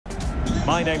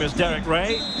My name is Derek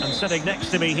Ray, and sitting next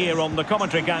to me here on the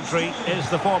commentary gantry is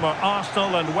the former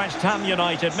Arsenal and West Ham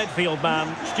United midfield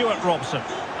man, Stuart Robson.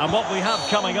 And what we have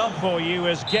coming up for you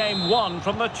is Game 1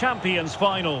 from the Champions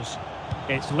Finals.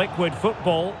 It's liquid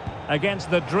football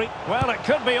against the dream. Well, it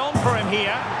could be on for him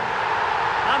here.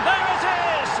 And there it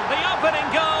is, the opening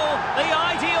goal, the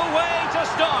ideal way to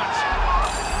start.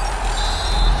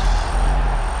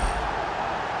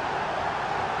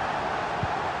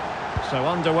 So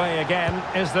underway again.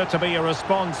 Is there to be a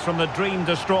response from the Dream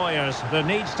Destroyers? There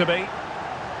needs to be.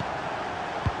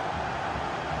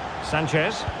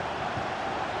 Sanchez.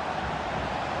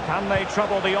 Can they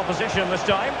trouble the opposition this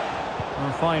time?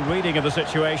 A fine reading of the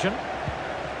situation.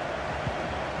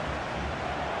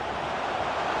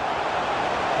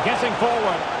 Getting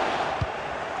forward.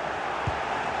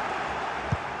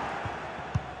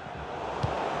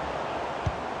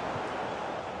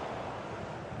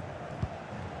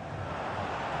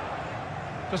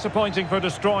 Disappointing for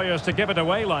Destroyers to give it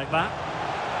away like that.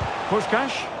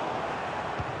 Puskás.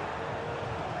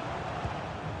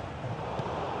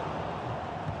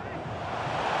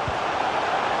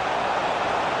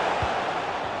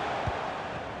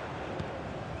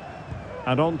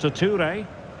 And on to Touré.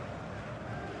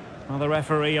 Well, the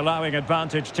referee allowing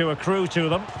advantage to accrue to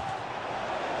them.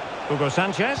 Hugo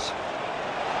Sanchez.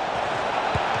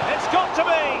 It's got to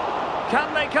be!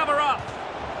 Can they cover up?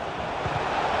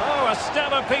 Oh, a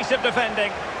stellar piece of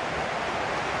defending.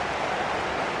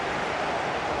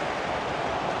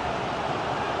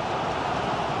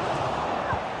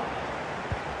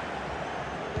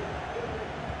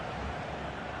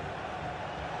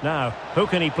 Now, who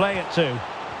can he play it to?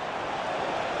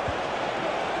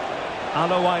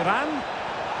 Alowairan.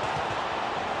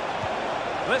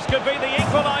 This could be the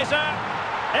equaliser.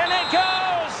 In it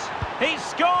goes! He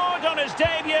scored on his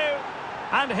debut,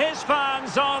 and his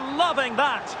fans are loving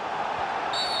that.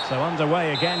 So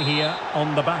underway again here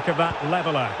on the back of that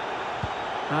leveller.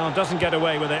 Now doesn't get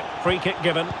away with it. Free kick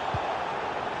given.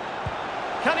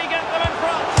 Can he get them in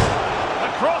front?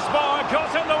 The crossbar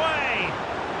got in the way.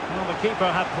 Well, the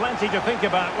keeper had plenty to think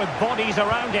about with bodies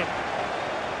around him.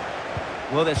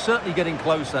 Well, they're certainly getting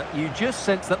closer. You just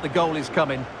sense that the goal is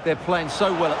coming. They're playing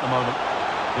so well at the moment.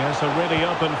 Yes, a really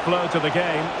open flow to the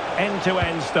game.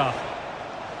 End-to-end stuff.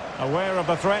 Aware of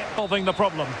the threat, solving the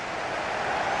problem.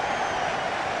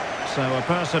 So a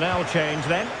personnel change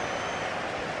then.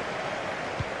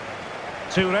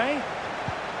 Touré.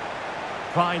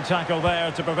 Fine tackle there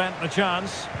to prevent the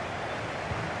chance.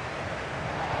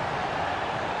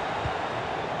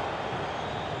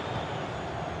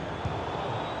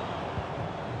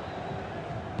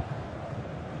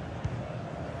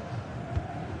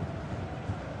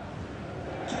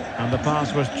 And the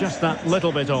pass was just that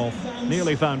little bit off.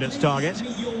 Nearly found its target.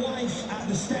 Your wife at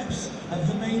the steps of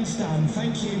the main stand.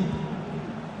 Thank you.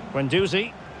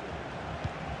 Guendouzi.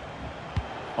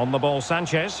 On the ball,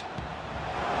 Sanchez.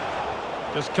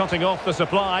 Just cutting off the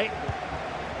supply.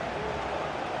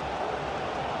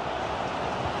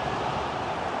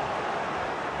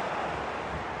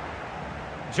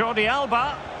 Jordi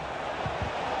Alba.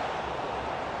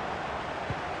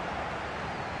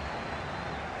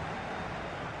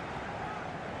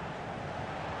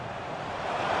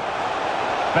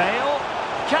 Bale,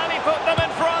 can he put them in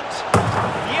front?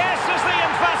 Yes is the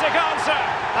emphatic answer,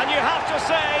 and you have to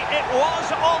say it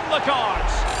was on the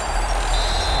cards.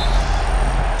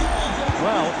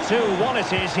 Well, 2-1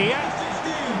 it is here.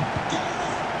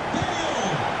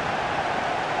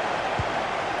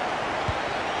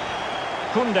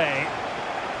 Koundé.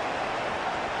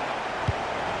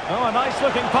 Oh, a nice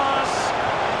looking pass.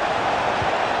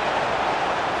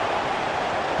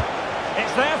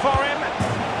 It's there for him.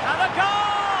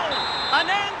 An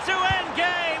end-to-end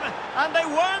game, and they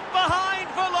weren't behind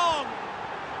for long.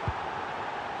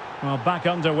 Well, back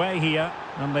underway here,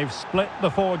 and they've split the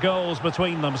 4 goals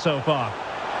between them so far.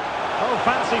 Oh,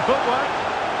 fancy footwork.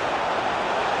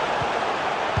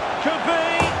 Could be,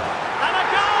 and a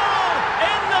goal!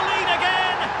 In the lead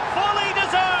again, fully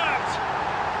deserved.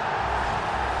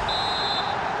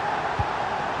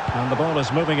 And the ball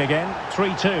is moving again,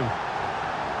 3-2.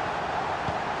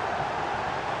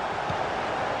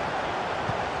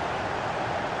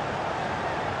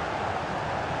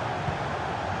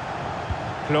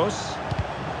 Close.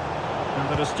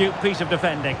 And an astute piece of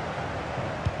defending.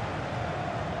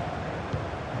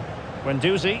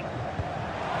 Guendouzi.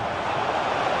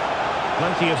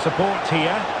 Plenty of support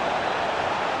here.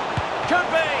 Could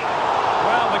be!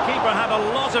 Well, the keeper had a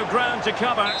lot of ground to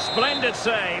cover. Splendid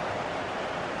save.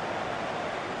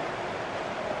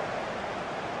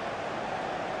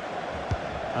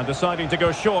 And deciding to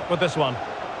go short with this one.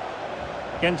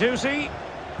 Gendouzi.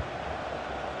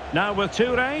 Now with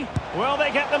Toure. Will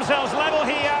they get themselves level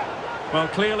here? Well,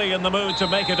 clearly in the mood to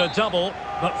make it a double,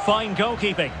 but fine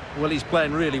goalkeeping. Well, he's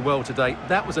playing really well today.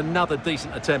 That was another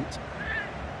decent attempt.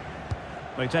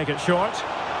 They take it short.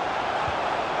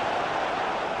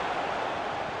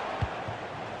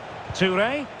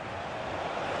 Toure.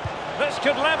 This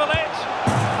could level it.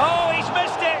 Oh, he's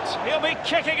missed it. He'll be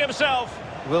kicking himself.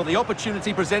 Well, the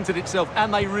opportunity presented itself,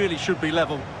 and they really should be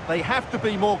level. They have to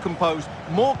be more composed,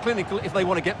 more clinical if they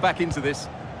want to get back into this.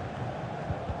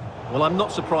 Well, I'm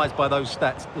not surprised by those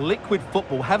stats. Liquid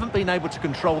football haven't been able to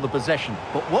control the possession,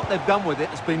 but what they've done with it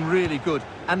has been really good,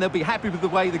 and they'll be happy with the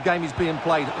way the game is being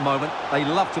played at the moment. They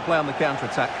love to play on the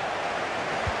counter-attack.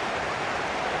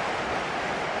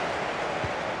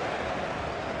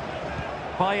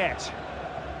 Payet.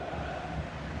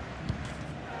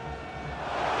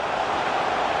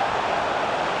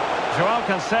 Joao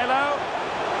Cancelo.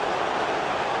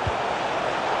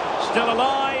 Still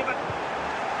alive.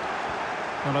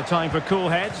 And a time for cool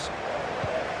heads.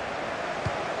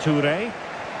 Toure.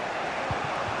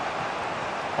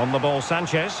 On the ball,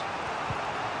 Sanchez.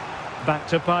 Back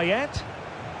to Payet.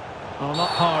 Well, not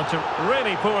hard to...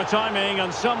 Really poor timing,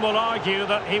 and some will argue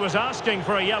that he was asking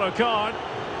for a yellow card.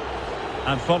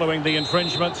 And following the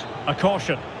infringement, a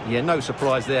caution. Yeah, no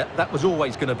surprise there. That was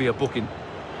always going to be a booking.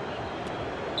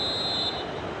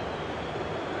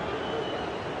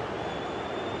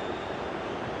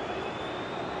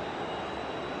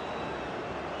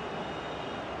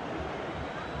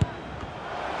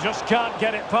 Just can't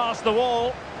get it past the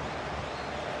wall.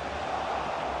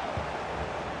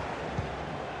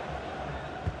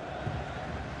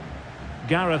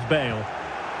 Gareth Bale.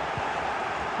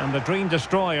 And the Dream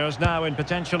Destroyers now in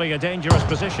potentially a dangerous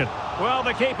position. Well,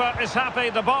 the keeper is happy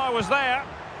the bar was there.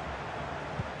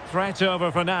 Threat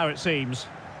over for now, it seems.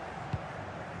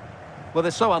 Well,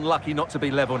 they're so unlucky not to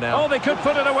be level now. Oh, they could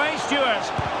put it away,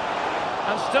 Stuart.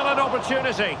 And still an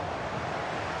opportunity.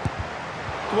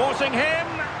 Thwarting him.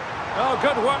 Oh,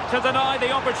 good work to deny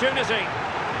the opportunity.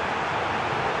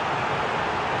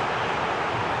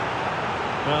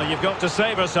 Well, you've got to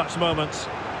savour such moments.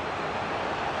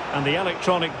 And the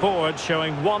electronic board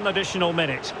showing 1 additional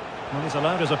minute. Well, he's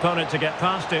allowed his opponent to get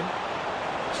past him.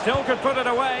 Still could put it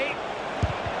away.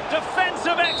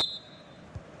 Defensive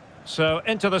So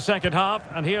into the second half,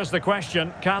 and here's the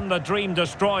question: can the Dream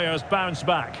Destroyers bounce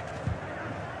back?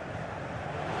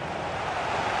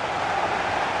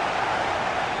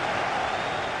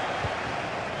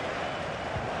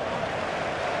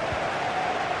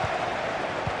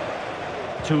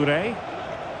 Toure.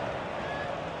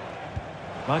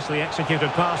 Nicely executed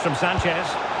pass from Sanchez.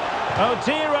 Oh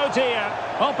dear,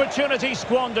 opportunity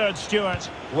squandered, Stuart.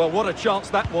 Well, what a chance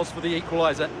that was for the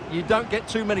equaliser. You don't get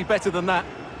too many better than that.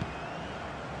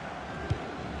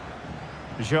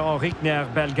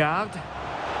 Jean-Rickner Bellegarde.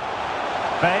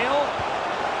 Bale.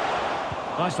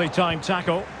 Nicely timed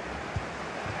tackle.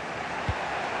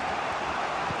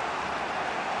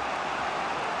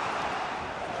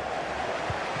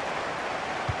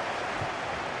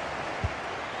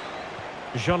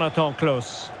 Jonathan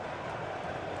Klaus.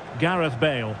 Gareth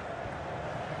Bale.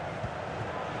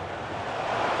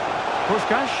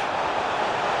 Puskás.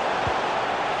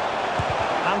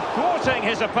 And thwarting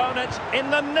his opponent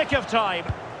in the nick of time.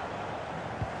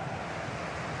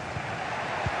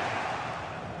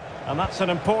 And that's an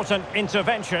important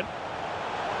intervention.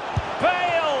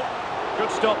 Bale!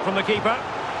 Good stop from the keeper.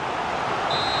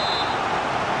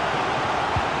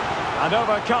 And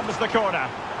over comes the corner.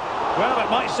 Well,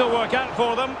 it might still work out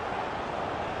for them.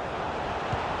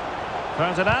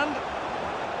 Ferdinand.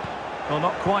 Well,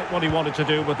 not quite what he wanted to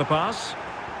do with the pass.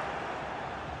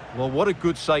 Well, what a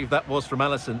good save that was from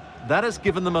Alisson. That has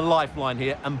given them a lifeline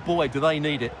here, and boy, do they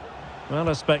need it. Well,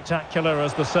 as spectacular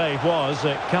as the save was,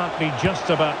 it can't be just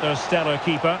about their stellar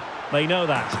keeper. They know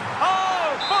that.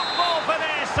 Oh, football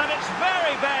finesse at its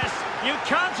very best. You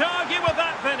can't argue with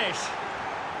that finish.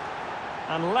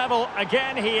 And level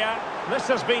again here. This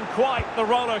has been quite the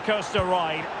roller coaster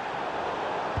ride.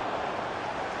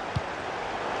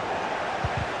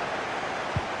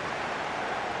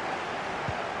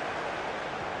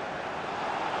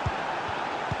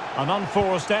 An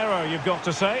unforced error, you've got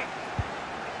to say.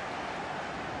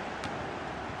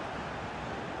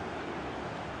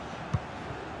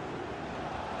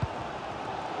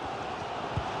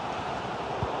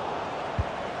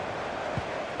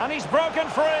 And he's broken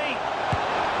free.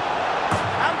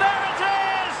 And there it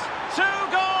is! 2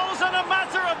 goals in a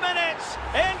matter of minutes.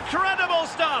 Incredible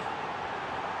stuff.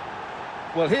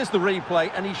 Well, here's the replay,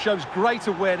 and he shows great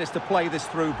awareness to play this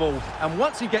through ball. And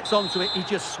once he gets onto it, he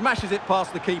just smashes it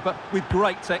past the keeper with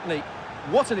great technique.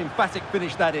 What an emphatic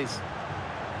finish that is.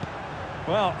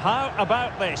 Well, how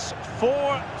about this?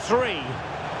 4-3.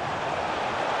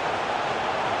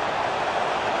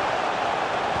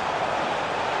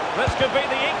 This could be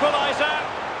the equaliser.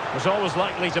 It was always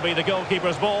likely to be the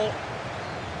goalkeeper's ball.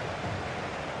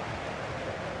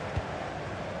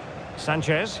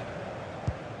 Sanchez.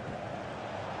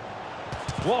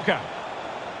 Walker.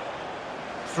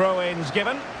 Throw-ins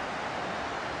given.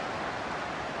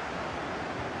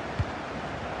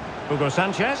 Hugo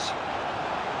Sanchez.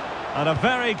 And a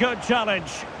very good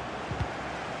challenge.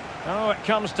 Oh, it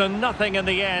comes to nothing in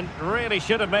the end. Really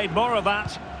should have made more of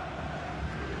that.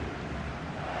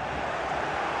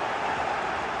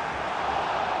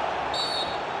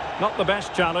 Not the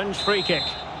best challenge, free kick.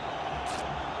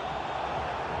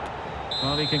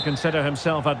 Well, he can consider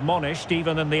himself admonished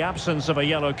even in the absence of a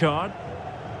yellow card.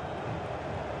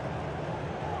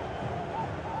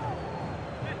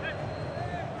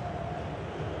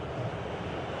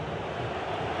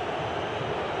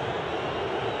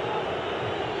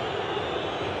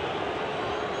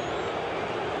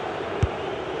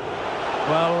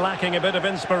 Well, lacking a bit of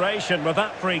inspiration with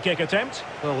that free kick attempt.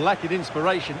 Well, lacking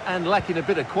inspiration and lacking a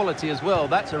bit of quality as well.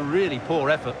 That's a really poor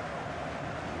effort.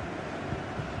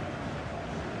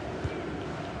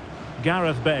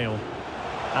 Gareth Bale.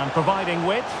 And providing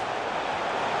width.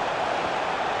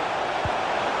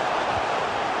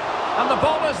 And the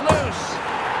ball is loose.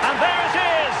 And there it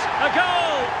is, a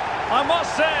goal. I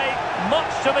must say,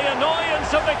 much to the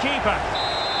annoyance of the keeper.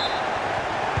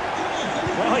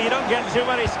 Well, you don't get too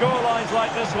many scorelines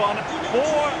like this one.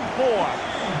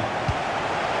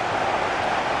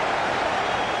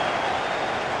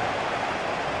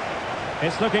 4-4.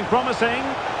 It's looking promising.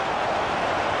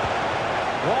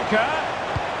 Walker.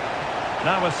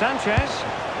 Now with Sanchez.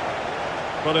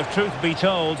 Well, if truth be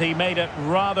told, he made it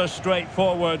rather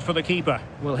straightforward for the keeper.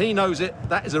 Well, he knows it.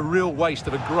 That is a real waste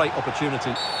of a great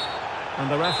opportunity. And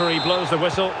the referee blows the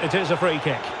whistle. It is a free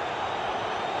kick.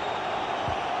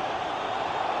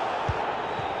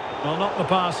 Well, not the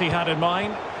pass he had in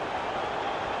mind.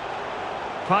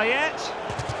 Payet.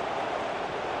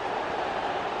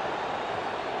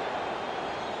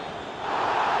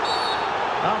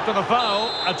 After the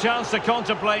foul, a chance to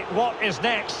contemplate what is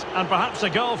next, and perhaps a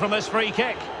goal from this free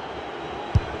kick.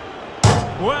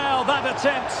 Well, that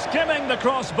attempt skimming the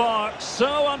crossbar.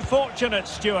 So unfortunate,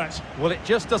 Stuart. Well, it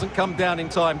just doesn't come down in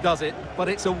time, does it? But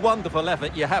it's a wonderful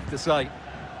effort, you have to say.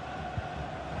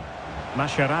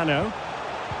 Mascherano.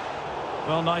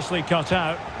 Well, nicely cut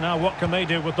out. Now what can they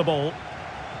do with the ball?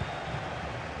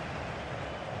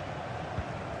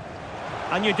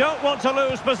 And you don't want to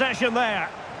lose possession there.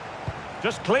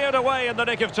 Just cleared away in the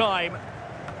nick of time.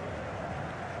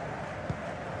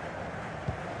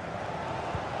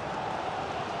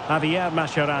 Javier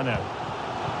Mascherano.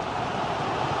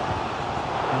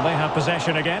 And they have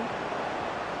possession again.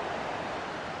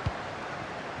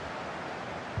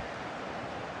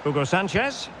 Hugo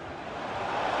Sanchez.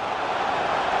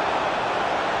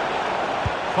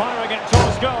 Firing it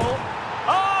towards goal.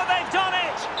 Oh, they've done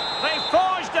it! They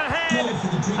forged ahead,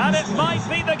 and it might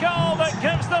be the goal that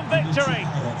gives them victory.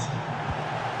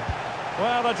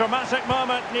 Well, a dramatic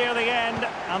moment near the end,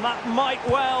 and that might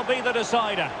well be the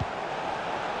decider.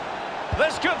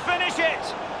 This could finish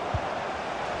it.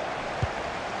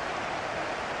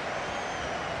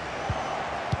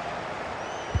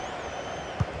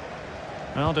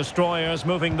 Well, destroyers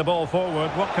moving the ball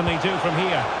forward. What can they do from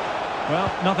here?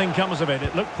 Well, nothing comes of it.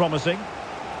 It looked promising.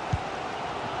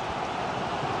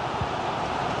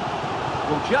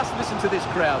 Well, just listen to this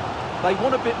crowd. They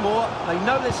want a bit more. They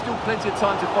know there's still plenty of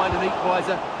time to find an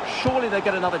equaliser. Surely they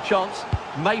get another chance.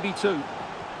 Maybe two.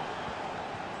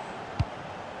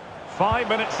 5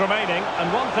 minutes remaining,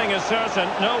 and one thing is certain,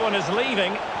 no one is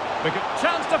leaving.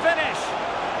 Chance to finish.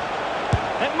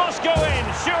 It must go in,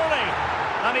 surely.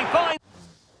 And he finds...